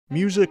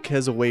Music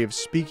has a way of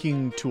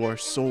speaking to our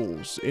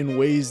souls in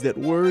ways that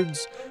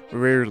words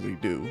rarely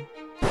do.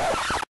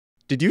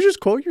 Did you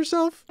just quote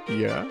yourself?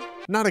 Yeah.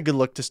 Not a good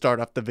look to start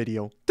off the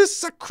video. This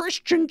is a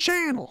Christian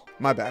channel.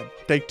 My bad.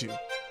 Take two.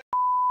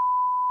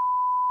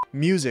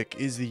 Music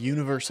is the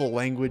universal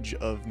language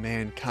of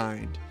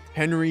mankind.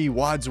 Henry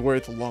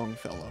Wadsworth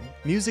Longfellow.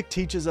 Music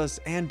teaches us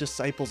and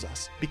disciples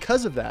us.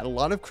 Because of that, a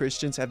lot of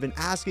Christians have been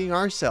asking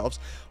ourselves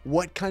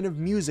what kind of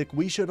music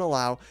we should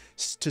allow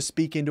to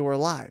speak into our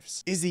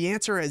lives. Is the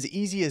answer as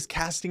easy as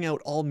casting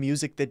out all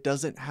music that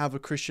doesn't have a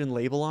Christian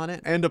label on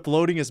it and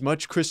uploading as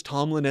much Chris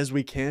Tomlin as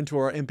we can to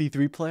our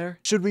MP3 player?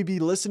 Should we be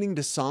listening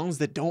to songs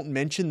that don't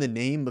mention the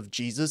name of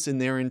Jesus in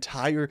their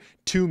entire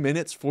 2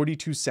 minutes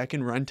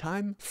 42-second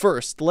runtime?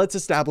 First, let's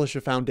establish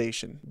a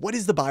foundation. What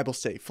does the Bible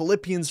say?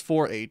 Philippians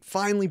 4:8.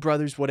 Finally,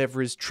 brothers,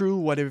 whatever is true,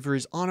 whatever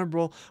is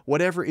honorable,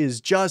 whatever is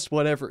just,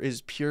 whatever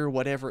is pure,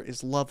 whatever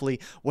is lovely,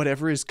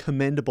 whatever is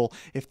commendable,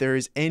 if there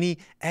is any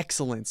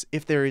excellence,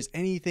 if there is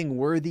anything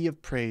worthy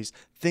of praise,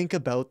 think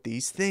about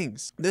these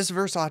things. This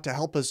verse ought to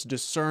help us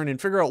discern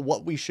and figure out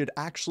what we should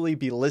actually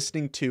be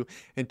listening to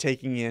and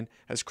taking in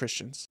as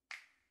Christians.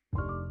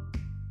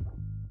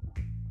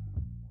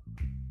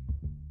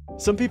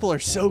 Some people are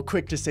so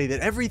quick to say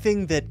that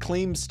everything that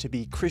claims to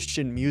be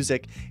Christian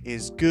music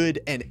is good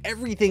and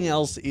everything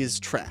else is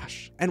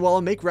trash. And while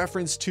I'll make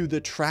reference to the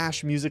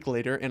trash music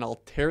later and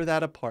I'll tear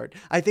that apart,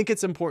 I think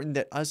it's important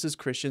that us as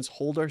Christians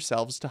hold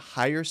ourselves to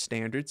higher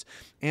standards,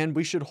 and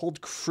we should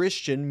hold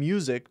Christian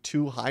music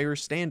to higher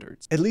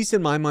standards. At least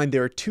in my mind,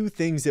 there are two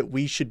things that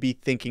we should be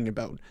thinking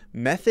about: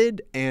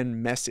 method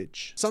and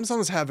message. Some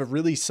songs have a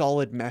really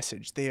solid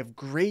message. They have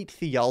great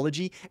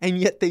theology, and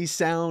yet they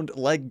sound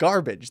like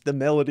garbage. The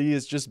melody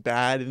is just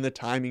bad and the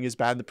timing is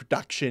bad and the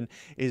production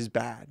is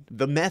bad.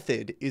 The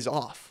method is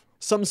off.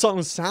 Some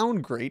songs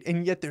sound great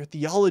and yet their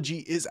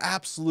theology is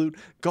absolute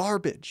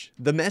garbage.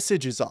 The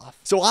message is off.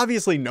 So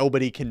obviously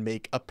nobody can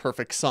make a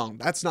perfect song.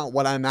 That's not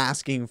what I'm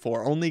asking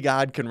for. Only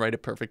God can write a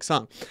perfect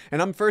song.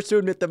 And I'm first to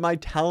admit that my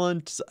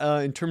talents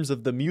in terms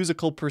of the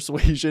musical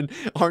persuasion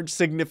aren't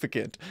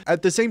significant.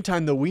 At the same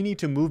time though, we need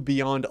to move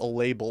beyond a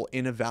label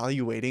in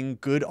evaluating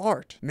good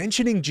art.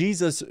 Mentioning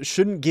Jesus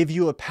shouldn't give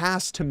you a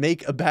pass to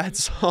make a bad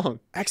song.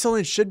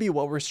 Excellence should be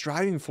what we're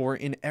striving for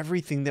in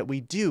everything that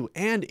we do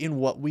and in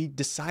what we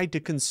decide to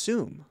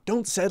consume.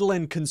 Don't settle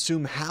and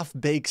consume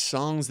half-baked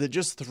songs that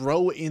just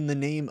throw in the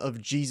name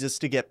of Jesus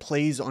to get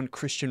plays on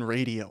Christian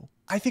radio.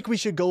 I think we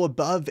should go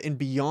above and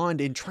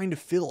beyond in trying to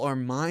fill our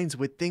minds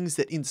with things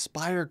that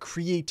inspire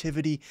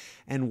creativity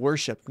and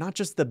worship, not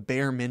just the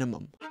bare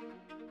minimum.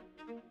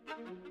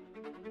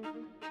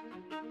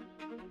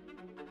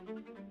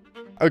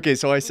 Okay,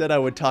 so I said I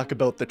would talk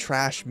about the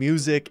trash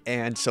music,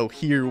 and so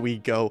here we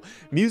go.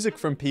 Music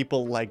from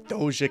people like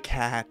Doja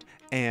Cat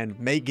and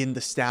Megan Thee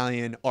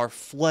Stallion are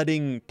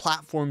flooding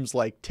platforms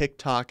like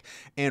TikTok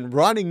and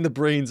rotting the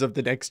brains of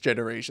the next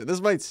generation. This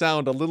might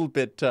sound a little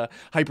bit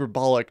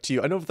hyperbolic to you.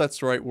 I don't know if that's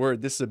the right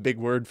word. This is a big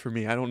word for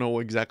me. I don't know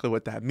exactly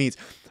what that means.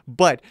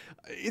 But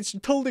it's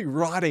totally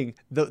rotting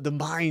the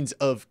minds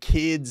of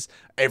kids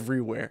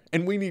everywhere.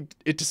 And we need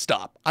it to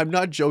stop. I'm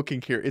not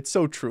joking here. It's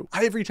so true.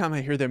 Every time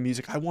I hear their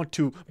music, I want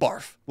to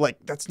barf. Like,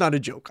 that's not a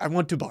joke. I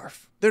want to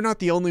barf. They're not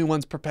the only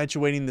ones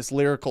perpetuating this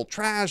lyrical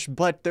trash,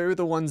 but they're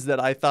the ones that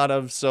I thought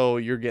of, so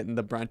you're getting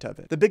the brunt of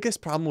it. The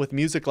biggest problem with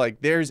music like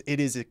theirs, it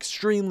is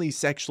extremely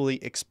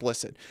sexually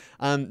explicit.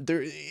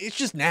 It's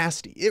just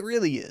nasty. It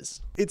really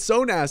is. It's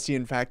so nasty,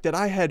 in fact, that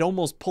I had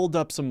almost pulled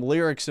up some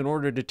lyrics in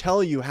order to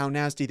tell you how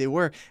nasty they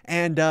were,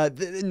 and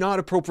not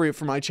appropriate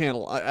for my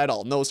channel at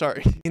all. No,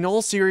 sorry. In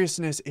all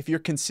seriousness, if you're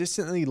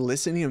consistently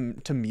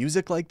listening to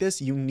music like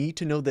this, you need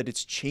to know that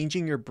it's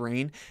changing your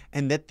brain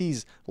and that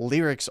these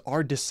lyrics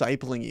are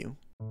discipling you.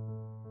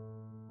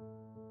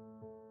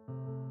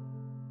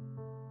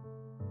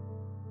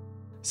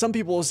 Some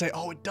people will say,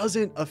 oh, it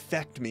doesn't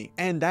affect me,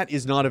 and that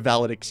is not a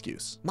valid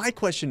excuse. My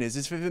question is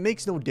if it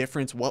makes no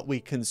difference what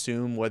we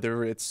consume,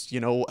 whether it's,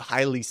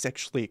 highly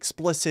sexually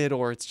explicit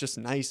or it's just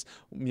nice,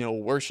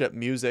 worship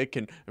music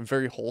and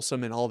very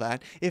wholesome and all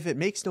that, if it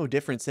makes no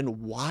difference,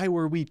 then why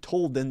were we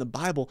told in the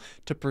Bible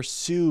to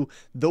pursue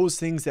those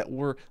things that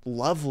were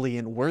lovely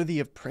and worthy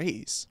of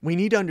praise? We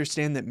need to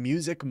understand that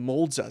music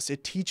molds us.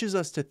 It teaches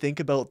us to think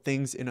about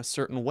things in a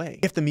certain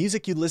way. If the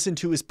music you listen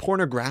to is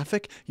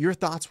pornographic, your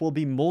thoughts will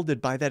be molded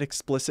by that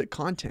explicit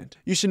content.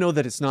 You should know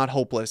that it's not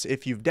hopeless.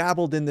 If you've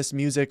dabbled in this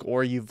music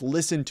or you've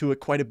listened to it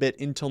quite a bit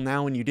until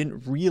now and you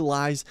didn't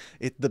realize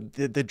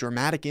the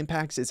dramatic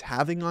impacts it's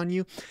having on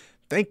you,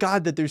 thank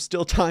God that there's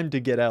still time to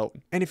get out.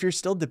 And if you're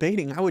still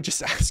debating, I would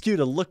just ask you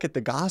to look at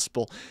the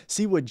gospel,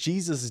 see what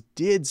Jesus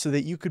did so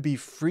that you could be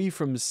free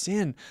from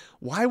sin.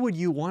 Why would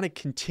you want to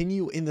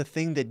continue in the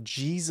thing that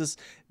Jesus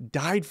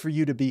died for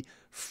you to be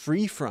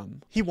free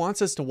from? He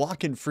wants us to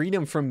walk in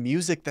freedom from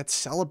music that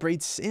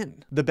celebrates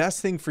sin. The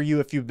best thing for you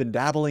if you've been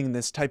dabbling in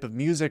this type of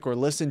music or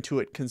listen to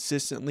it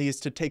consistently is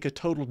to take a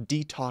total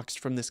detox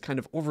from this kind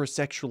of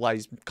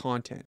over-sexualized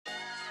content.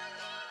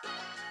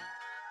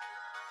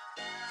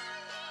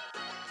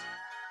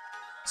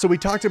 So we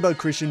talked about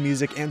Christian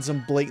music and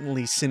some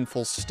blatantly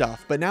sinful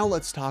stuff, but now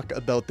let's talk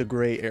about the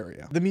gray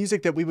area. The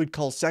music that we would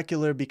call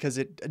secular because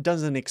it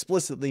doesn't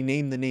explicitly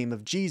name the name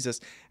of Jesus,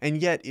 and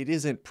yet it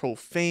isn't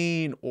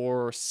profane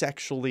or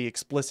sexually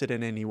explicit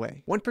in any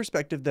way. One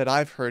perspective that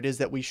I've heard is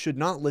that we should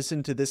not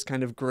listen to this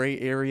kind of gray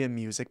area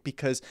music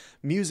because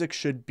music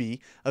should be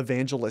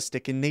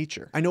evangelistic in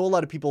nature. I know a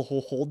lot of people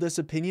who hold this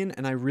opinion,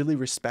 and I really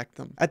respect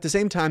them. At the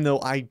same time though,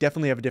 I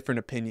definitely have a different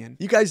opinion.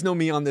 You guys know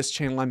me on this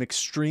channel, I'm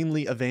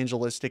extremely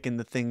evangelistic in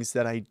the things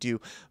that I do,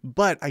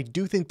 but I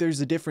do think there's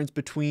a difference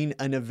between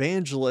an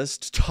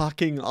evangelist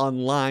talking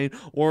online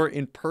or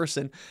in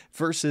person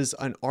versus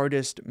an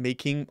artist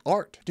making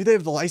art. Do they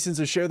have the license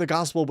to share the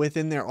gospel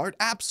within their art?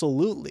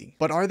 Absolutely.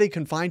 But are they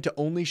confined to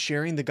only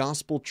sharing the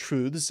gospel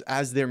truths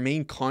as their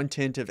main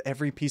content of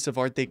every piece of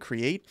art they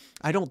create?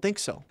 I don't think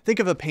so. Think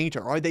of a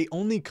painter. Are they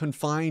only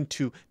confined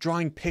to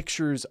drawing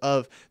pictures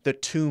of the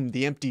tomb,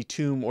 the empty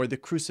tomb, or the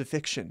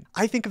crucifixion?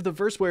 I think of the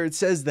verse where it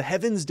says, "The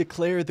heavens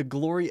declare the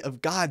glory of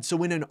God." So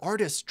when an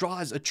artist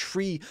draws a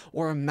tree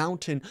or a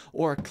mountain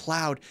or a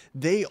cloud,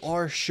 they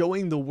are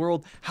showing the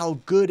world how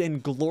good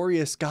and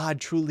glorious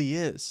God truly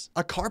is.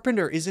 A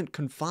carpenter isn't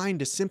confined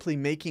to simply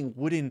making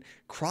wooden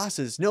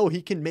crosses. No,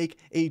 he can make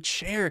a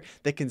chair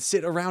that can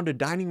sit around a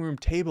dining room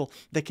table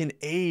that can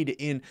aid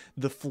in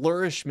the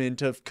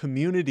flourishment of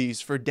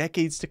communities for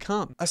decades to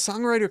come. A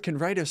songwriter can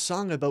write a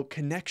song about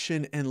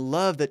connection and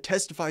love that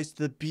testifies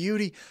to the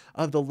beauty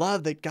of the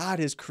love that God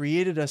has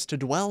created us to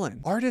dwell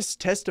in. Artists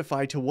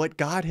testify to what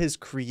God has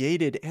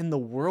created and the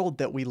world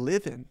that we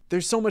live in.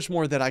 There's so much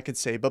more that I could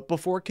say, but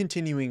before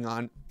continuing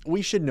on,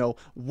 we should know,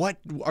 what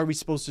are we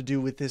supposed to do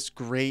with this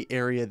gray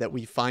area that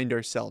we find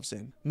ourselves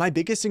in? My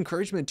biggest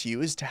encouragement to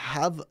you is to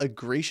have a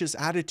gracious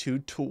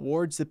attitude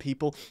towards the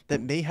people that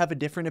may have a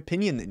different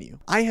opinion than you.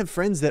 I have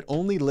friends that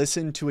only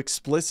listen to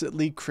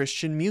explicitly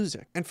Christian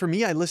music. And for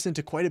me, I listen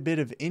to quite a bit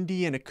of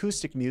indie and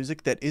acoustic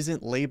music that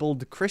isn't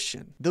labeled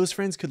Christian. Those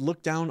friends could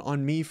look down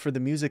on me for the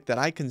music that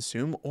I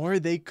consume, or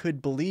they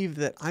could believe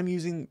that I'm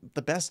using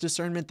the best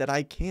discernment that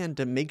I can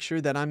to make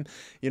sure that I'm,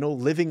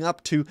 living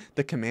up to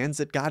the commands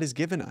that God has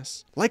given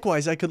us.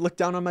 Likewise, I could look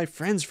down on my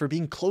friends for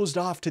being closed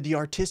off to the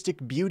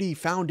artistic beauty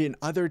found in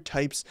other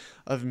types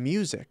of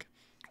music.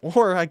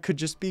 Or I could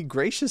just be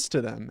gracious to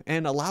them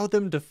and allow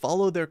them to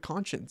follow their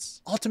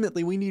conscience.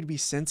 Ultimately, we need to be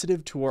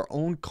sensitive to our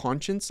own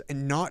conscience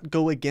and not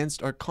go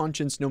against our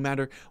conscience no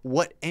matter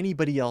what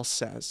anybody else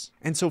says.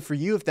 And so for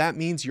you, if that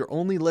means you're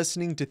only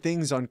listening to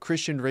things on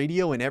Christian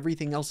radio and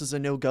everything else is a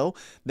no-go,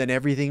 then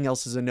everything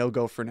else is a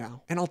no-go for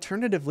now. And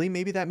alternatively,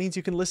 maybe that means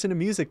you can listen to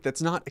music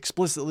that's not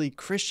explicitly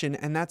Christian,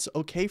 and that's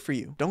okay for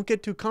you. Don't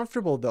get too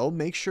comfortable though.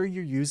 Make sure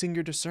you're using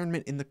your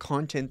discernment in the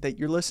content that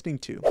you're listening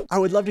to. I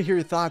would love to hear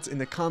your thoughts in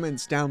the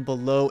comments down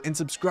below, and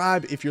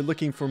subscribe if you're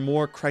looking for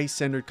more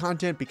Christ-centered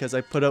content, because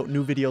I put out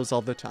new videos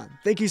all the time.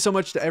 Thank you so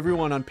much to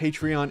everyone on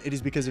Patreon. It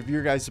is because of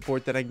your guys'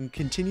 support that I can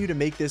continue to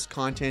make this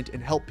content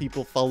and help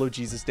people follow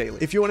Jesus daily.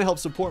 If you want to help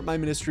support my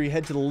ministry,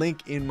 head to the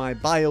link in my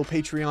bio,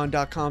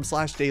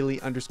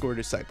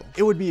 patreon.com/daily_disciple.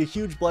 It would be a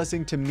huge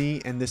blessing to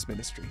me and this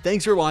ministry.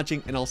 Thanks for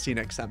watching, and I'll see you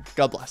next time.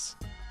 God bless.